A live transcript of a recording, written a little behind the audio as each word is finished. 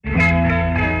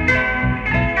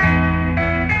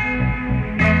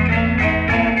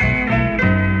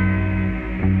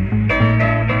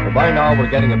now we're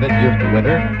getting a bit used to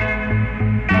winter.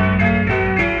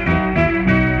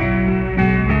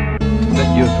 A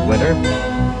bit used to winter.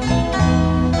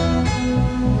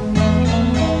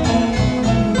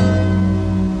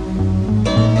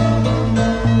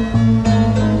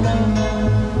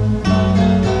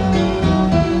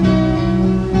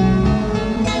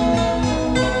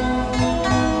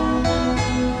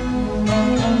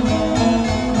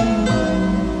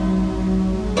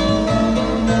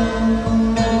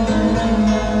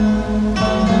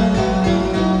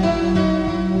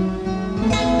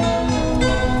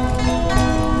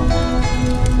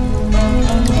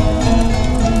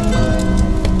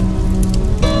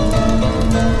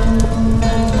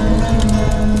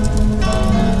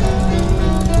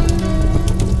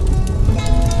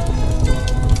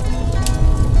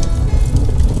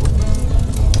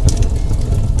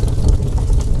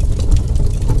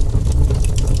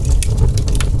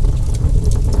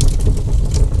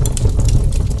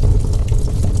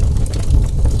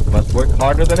 Work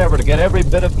harder than ever to get every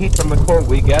bit of heat from the coal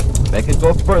we get, make it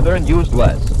go further and use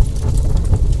less.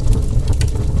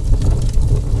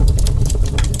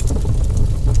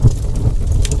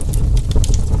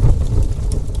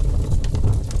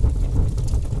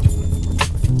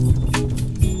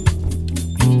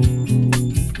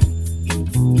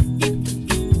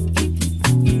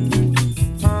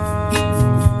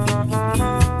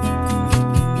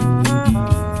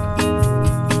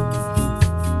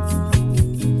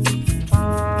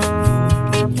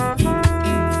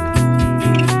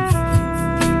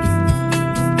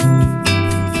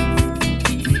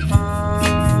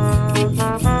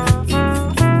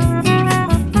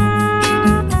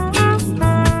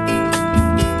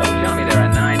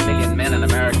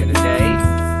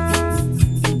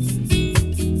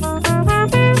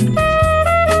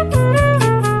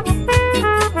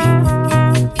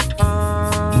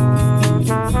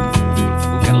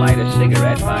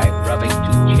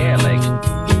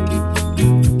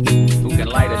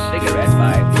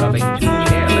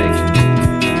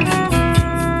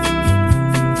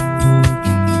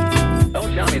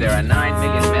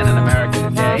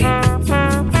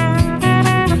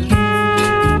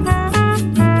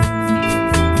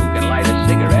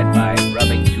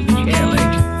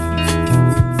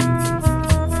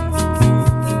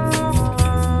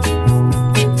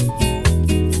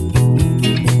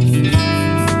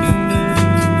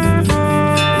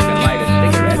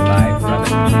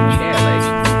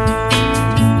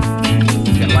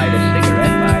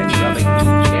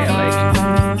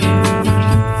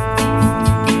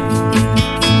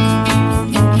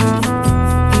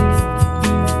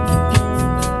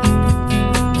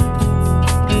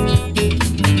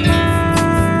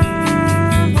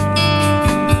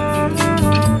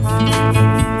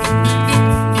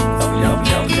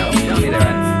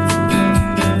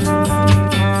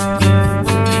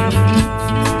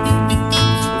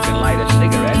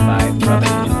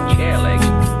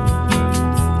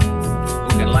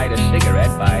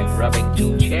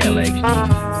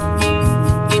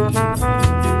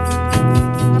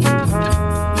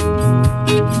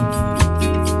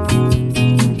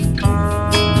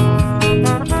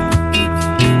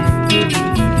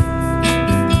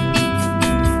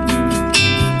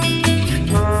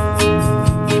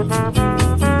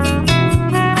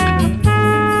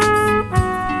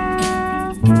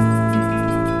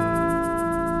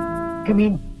 Come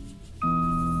in.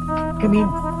 Come in.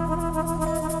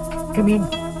 Come in.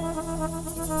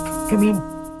 Come in.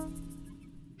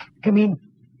 Come in.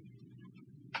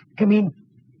 Come in.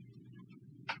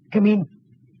 Come in.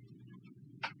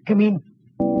 Come in. Come in.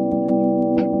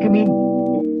 Come in.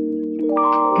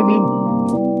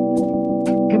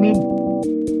 Come in. Come in.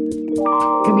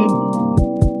 Come in.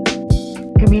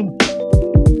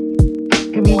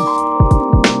 Come in.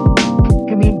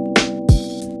 Come in.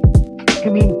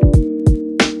 Come in.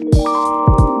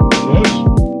 Yes.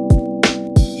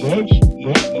 Yes.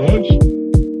 Yes. Yes.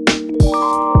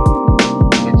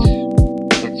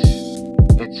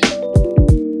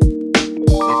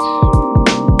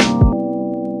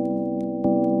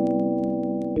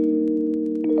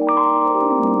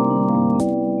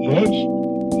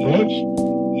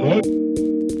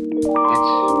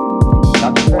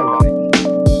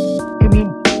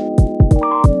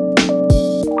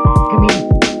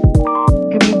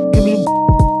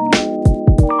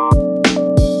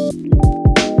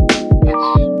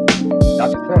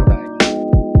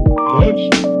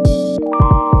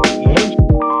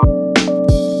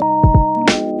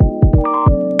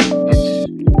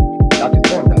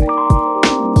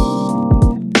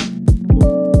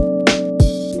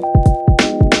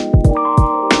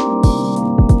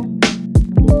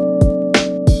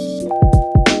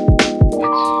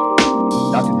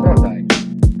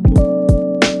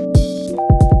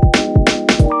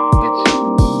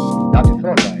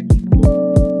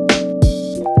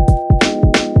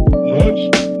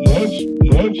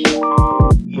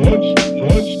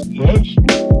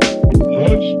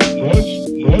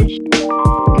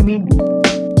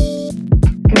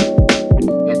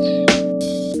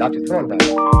 Dr. Thorndyke.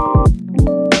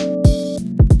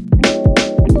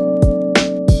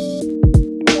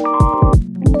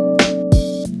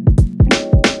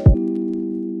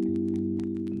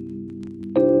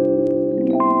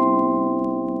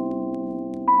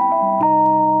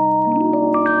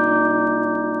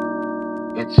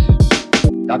 It's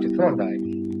Dr. Thorndyke.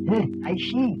 I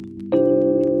see.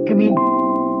 Come in.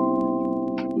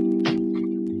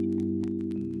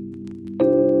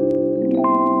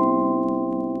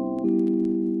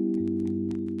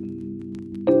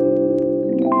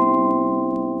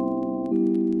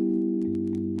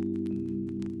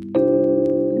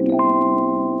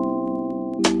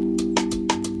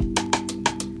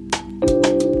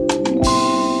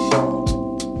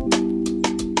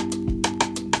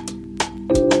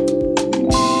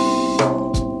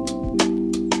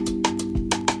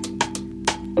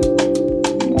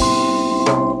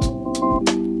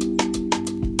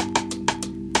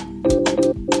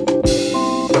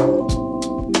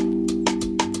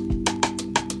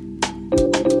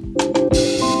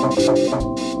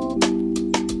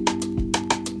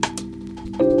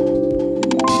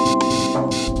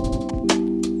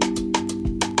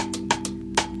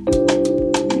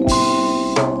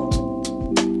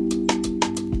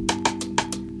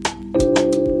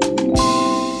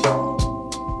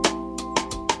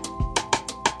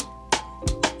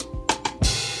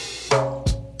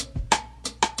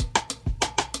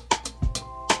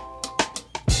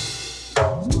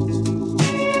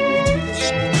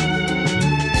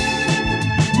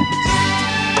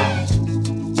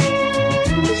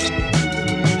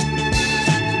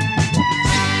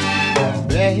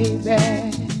 Baby,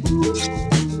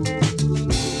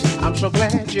 I'm so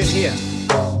glad you're here,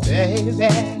 baby.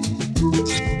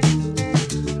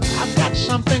 I've got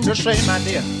something to say, my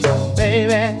dear,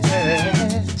 baby.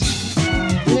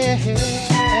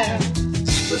 Yeah,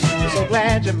 so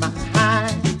glad you're mine.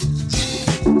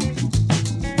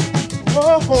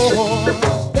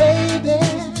 Oh, baby,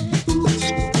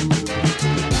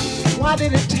 why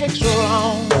did it take so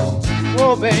long?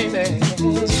 Oh, baby,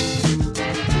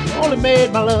 only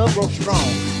made my love grow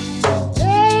strong.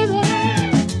 Baby,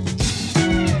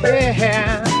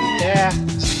 yeah, yeah, I'm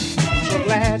so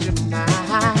glad you're mine.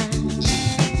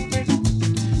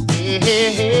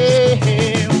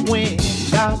 Yeah, when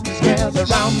darkness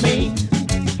gathers around me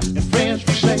and friends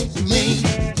forsake me,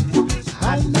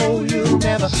 I know you'll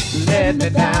never let me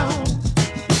down.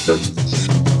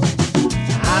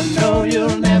 I know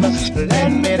you'll never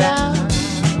let me down.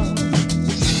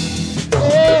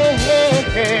 Hey, hey,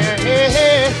 hey,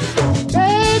 hey,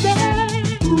 baby,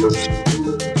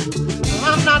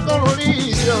 I'm not gonna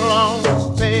leave you alone,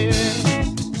 baby.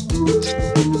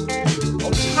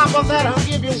 On top of that, I'll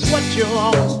give you what you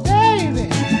want, baby.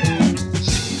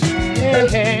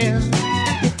 Yeah,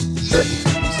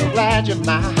 I'm so glad you're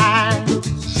mine.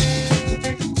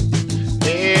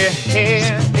 Yeah,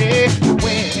 yeah, yeah.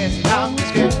 When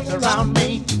darkness gets around me,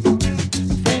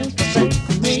 friends forsake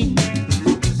me,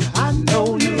 I know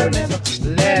you'll never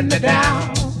let me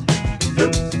down.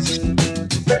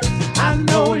 I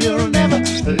know you'll never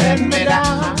let me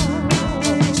down.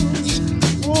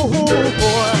 Ooh,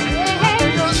 boy,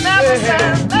 you'll never say,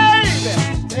 baby,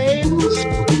 baby,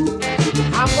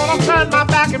 I'm gonna turn my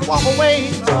back and walk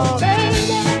away, oh,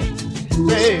 baby,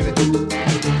 baby.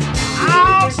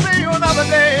 I'll see you another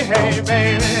day, hey,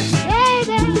 baby,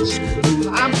 baby.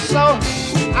 I'm so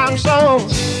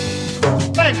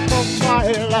thankful for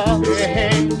your love,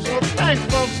 yeah. So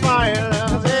thankful for your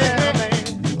love, yeah,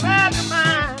 baby. Glad you're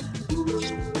mine.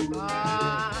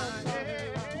 Ah,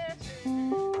 yeah.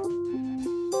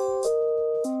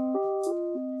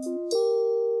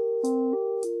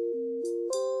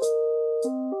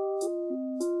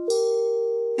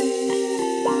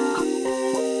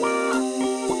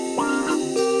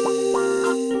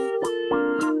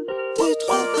 Tu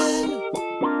te rappelles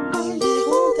dans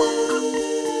l'hirondelle,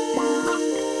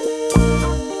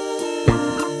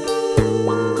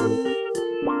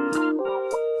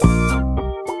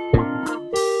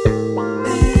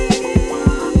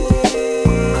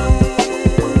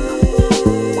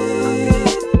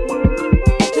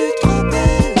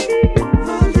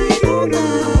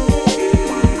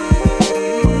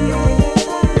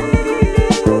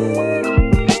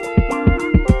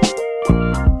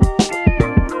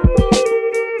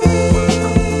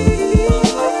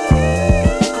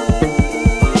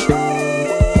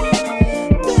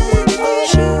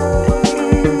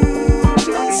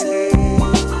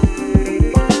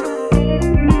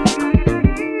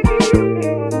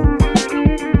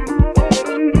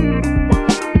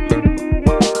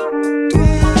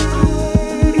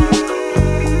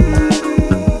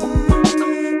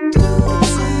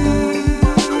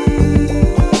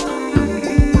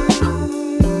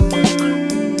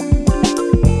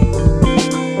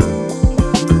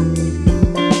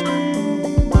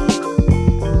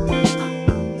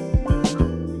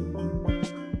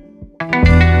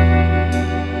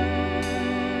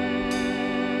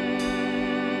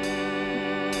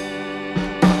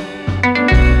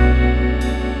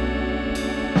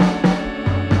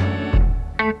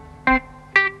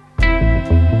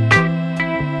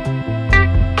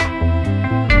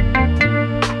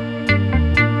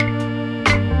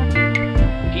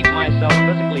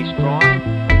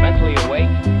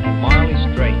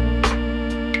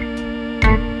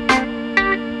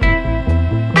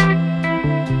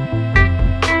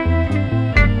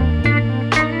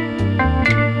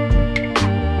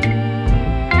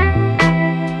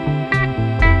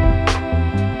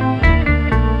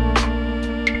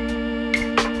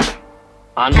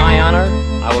 On my honor,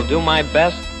 I will do my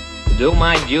best to do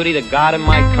my duty to God and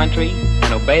my country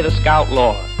and obey the Scout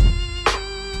law.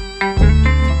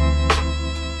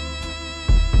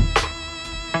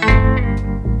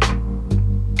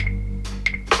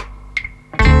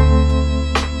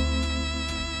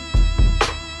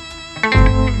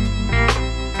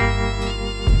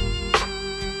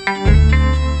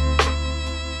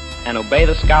 And obey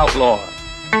the Scout law.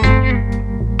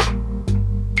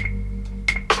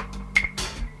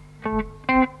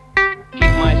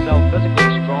 Keep myself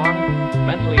physically strong,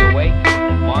 mentally awake,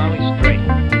 and morally straight.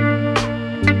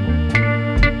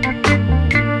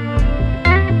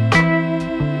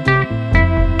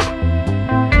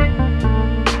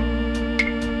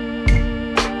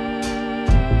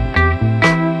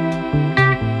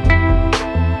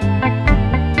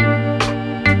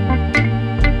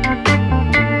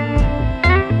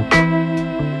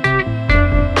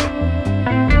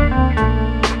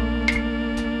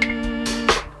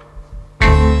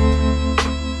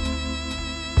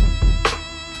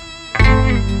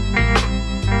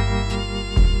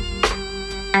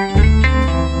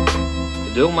 To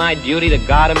do my duty to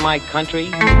God and my country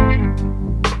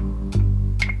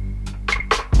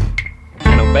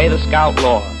and obey the Scout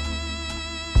law.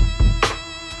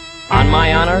 On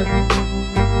my honor,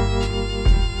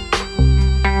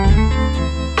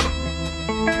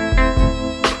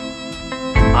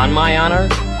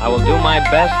 I will do my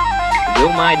best to do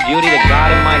my duty to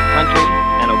God and my country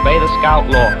and obey the Scout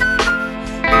law.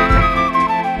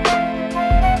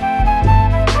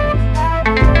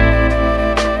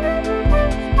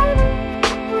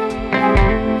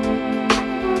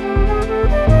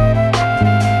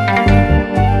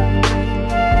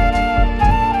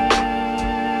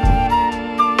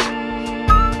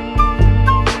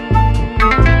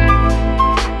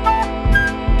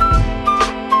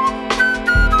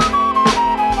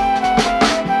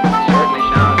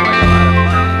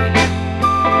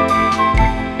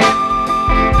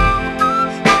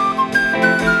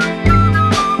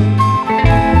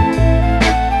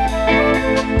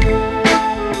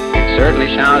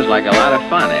 Certainly sounds like a lot of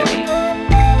fun, Eddie.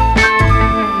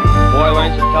 Boy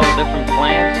learns to tell different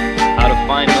plants, how to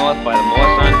find north by the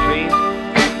moss on trees.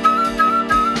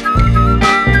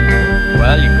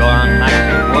 Well, you go on hikes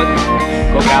in the woods,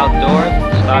 cook outdoors,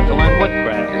 and start to learn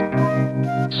woodcraft.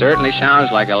 Certainly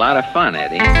sounds like a lot of fun,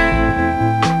 Eddie.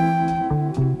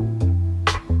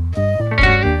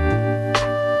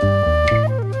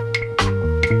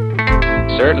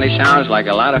 Certainly sounds like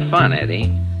a lot of fun,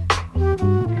 Eddie.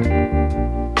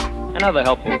 Another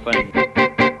helpful thing.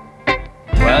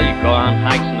 Well, you go on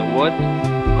hikes in the woods,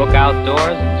 cook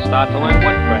outdoors, and start to learn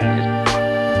woodcraft.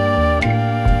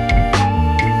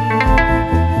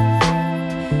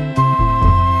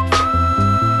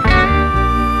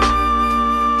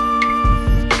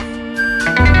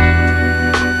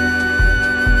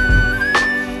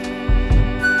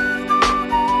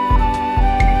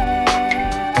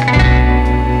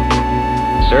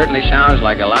 Certainly sounds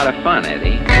like a lot of fun,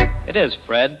 Eddie. It is,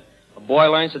 Fred. A boy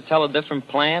learns to tell the different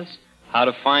plants, how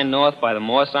to find north by the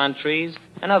moss on trees,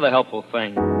 and other helpful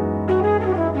things.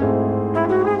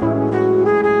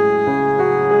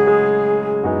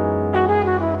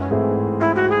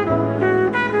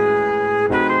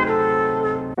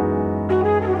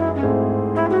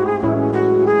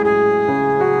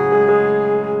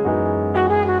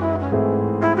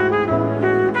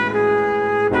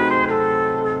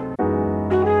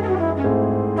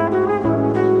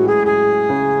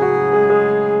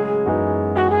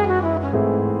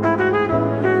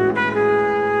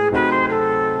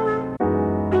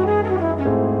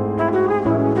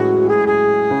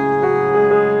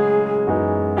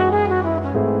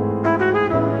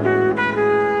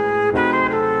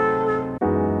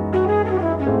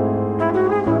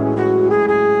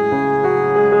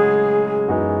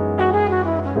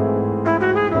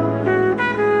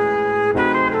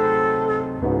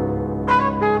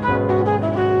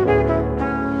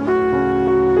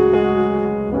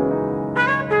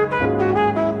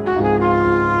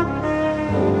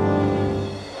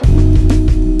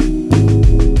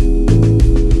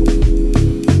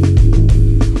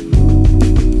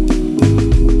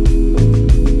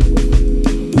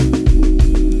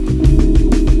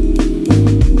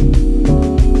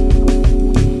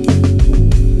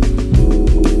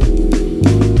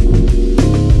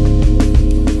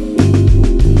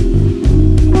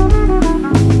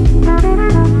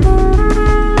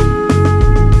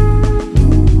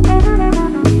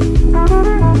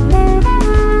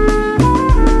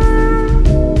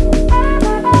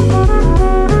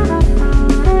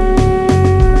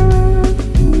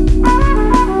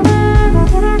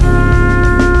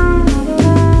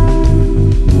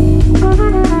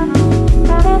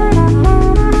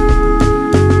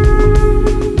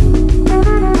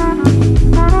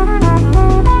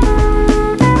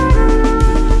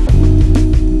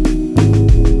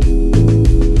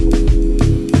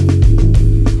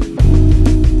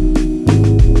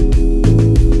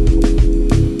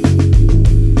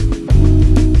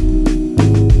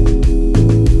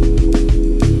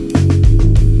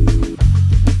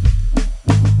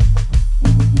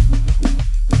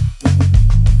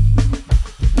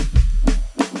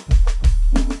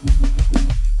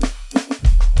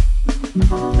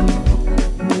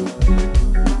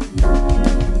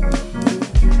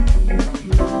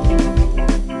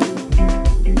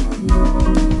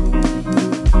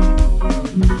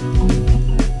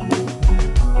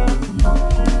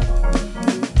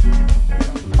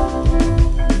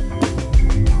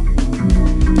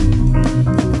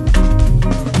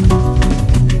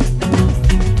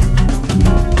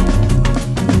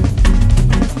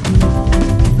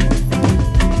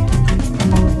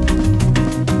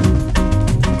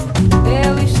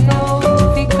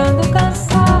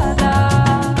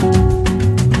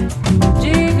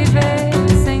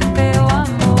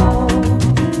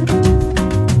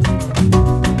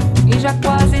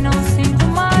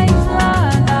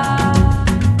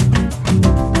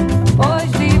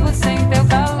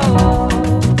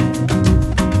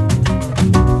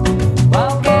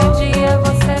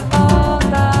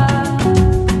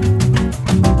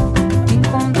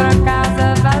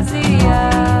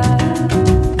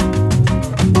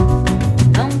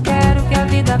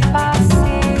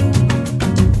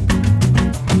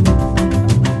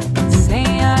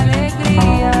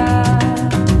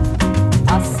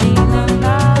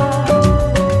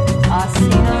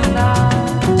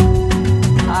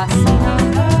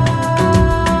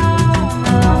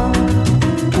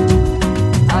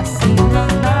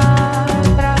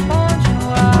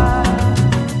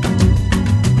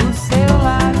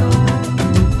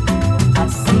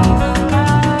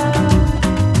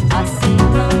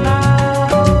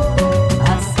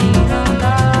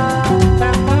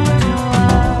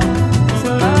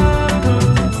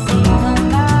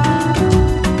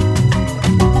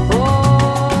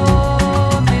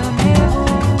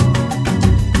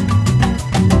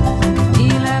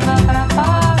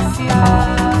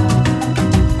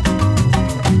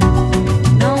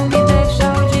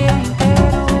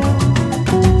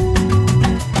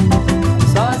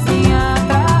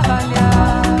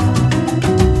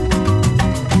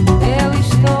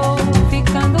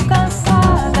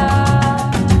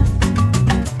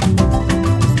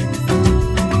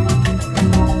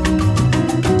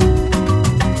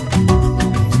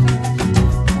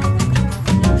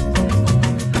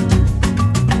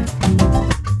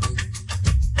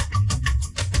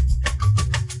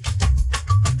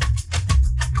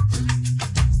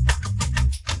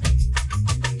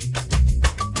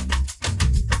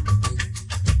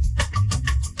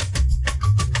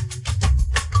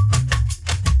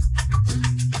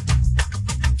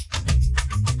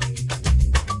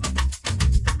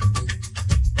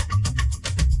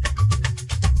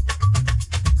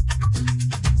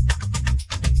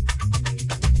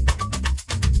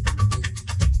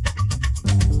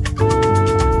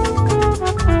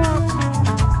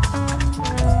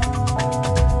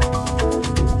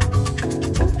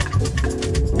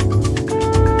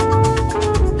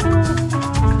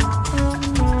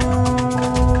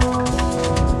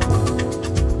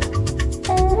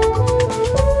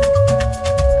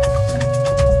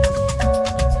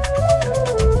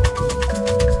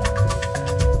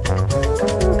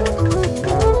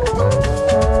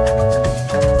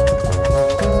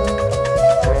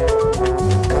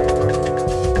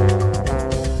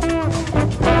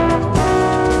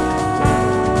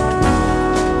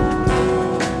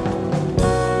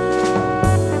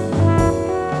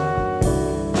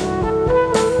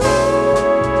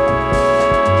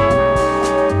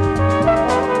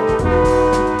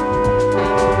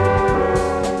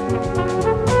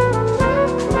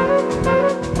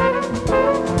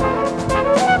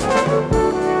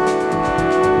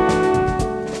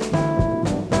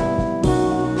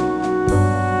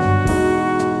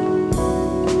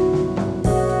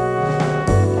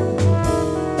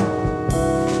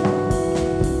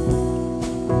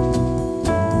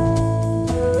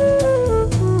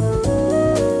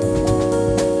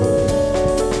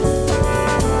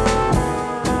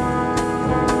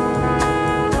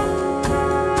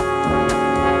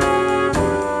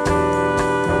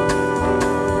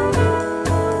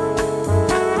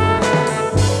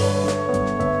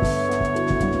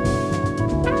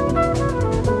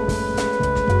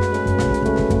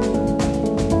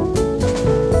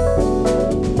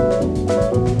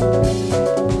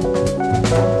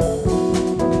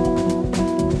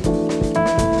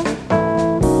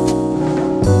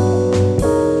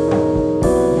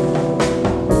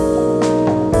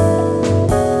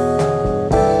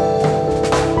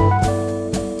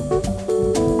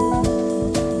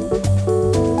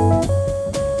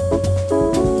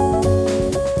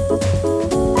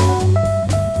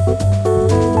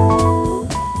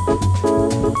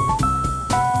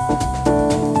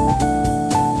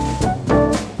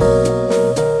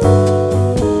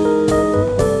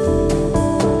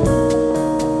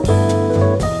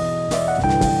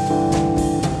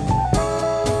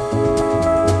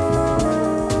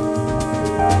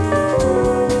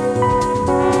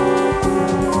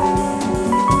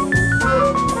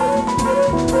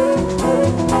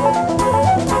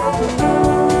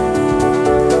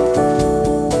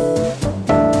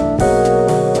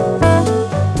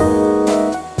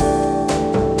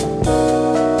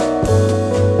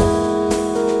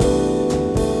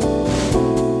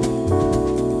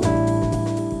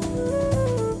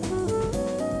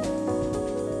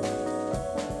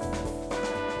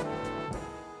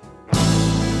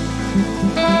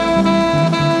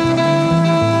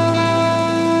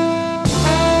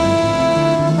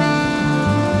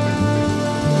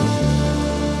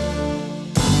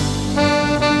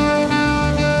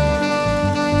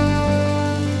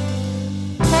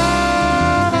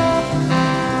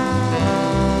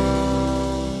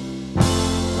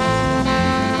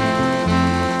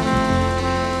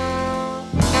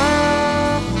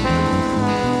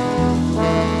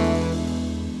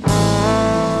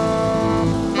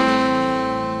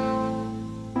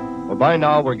 By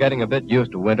now, we're getting a bit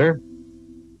used to winter.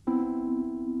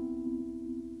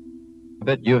 A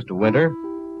bit used to winter.